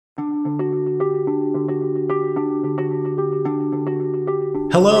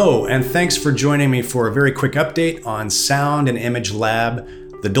Hello, and thanks for joining me for a very quick update on Sound and Image Lab,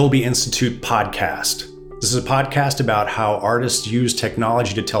 the Dolby Institute podcast. This is a podcast about how artists use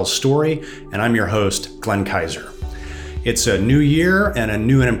technology to tell story, and I'm your host, Glenn Kaiser. It's a new year and a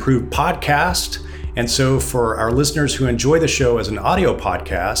new and improved podcast, and so for our listeners who enjoy the show as an audio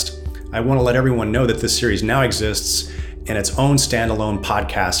podcast, I want to let everyone know that this series now exists in its own standalone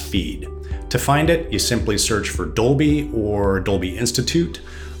podcast feed. To find it, you simply search for Dolby or Dolby Institute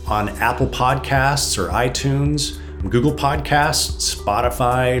on Apple Podcasts or iTunes, Google Podcasts,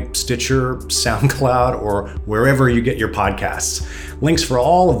 Spotify, Stitcher, SoundCloud, or wherever you get your podcasts. Links for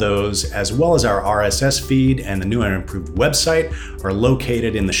all of those, as well as our RSS feed and the new and improved website, are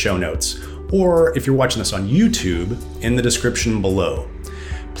located in the show notes, or if you're watching this on YouTube, in the description below.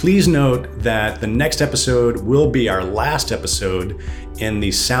 Please note that the next episode will be our last episode in the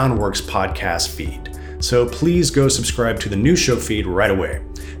Soundworks podcast feed. So please go subscribe to the new show feed right away.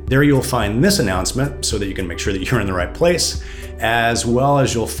 There you'll find this announcement so that you can make sure that you're in the right place, as well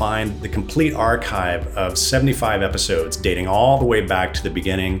as you'll find the complete archive of 75 episodes dating all the way back to the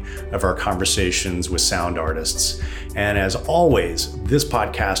beginning of our conversations with sound artists. And as always, this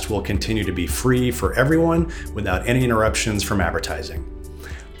podcast will continue to be free for everyone without any interruptions from advertising.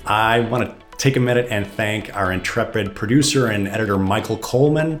 I want to take a minute and thank our intrepid producer and editor, Michael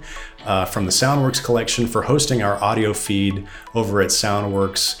Coleman, from the Soundworks collection for hosting our audio feed over at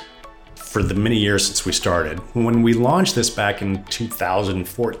Soundworks for the many years since we started. When we launched this back in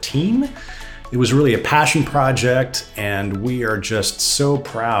 2014, it was really a passion project, and we are just so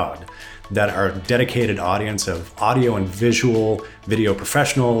proud that our dedicated audience of audio and visual video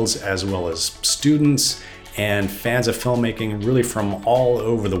professionals, as well as students and fans of filmmaking really from all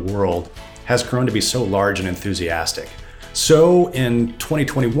over the world, has grown to be so large and enthusiastic. So in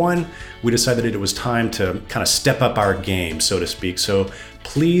 2021, we decided it was time to kind of step up our game, so to speak. So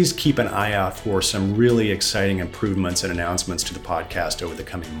please keep an eye out for some really exciting improvements and announcements to the podcast over the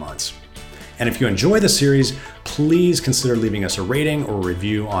coming months. And if you enjoy the series, please consider leaving us a rating or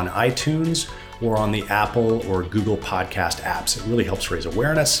review on iTunes or on the Apple or Google podcast apps. It really helps raise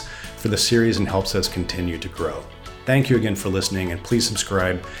awareness for the series and helps us continue to grow. Thank you again for listening, and please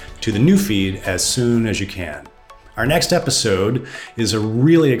subscribe to the new feed as soon as you can. Our next episode is a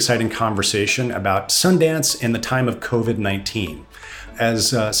really exciting conversation about Sundance in the time of COVID-19.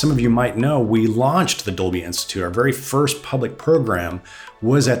 As some of you might know, we launched the Dolby Institute. Our very first public program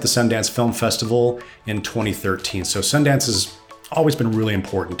was at the Sundance Film Festival in 2013. So Sundance has always been really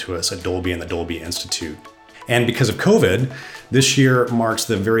important to us at Dolby and the Dolby Institute. And because of COVID, this year marks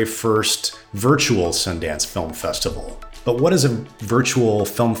the very first virtual Sundance Film Festival. But what does a virtual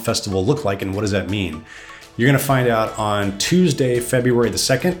film festival look like, and what does that mean? You're going to find out on Tuesday, February the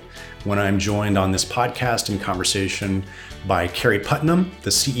 2nd, when I'm joined on this podcast in conversation by Carrie Putnam,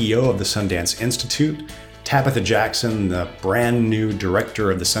 the CEO of the Sundance Institute, Tabitha Jackson, the brand new director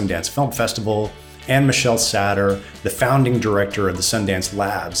of the Sundance Film Festival, and Michelle Satter, the founding director of the Sundance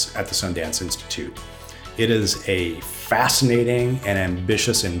Labs at the Sundance Institute. It is a fascinating and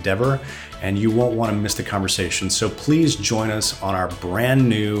ambitious endeavor, and you won't want to miss the conversation. So please join us on our brand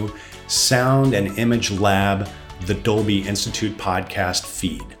new Sound and Image Lab, the Dolby Institute podcast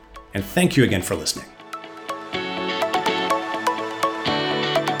feed. And thank you again for listening.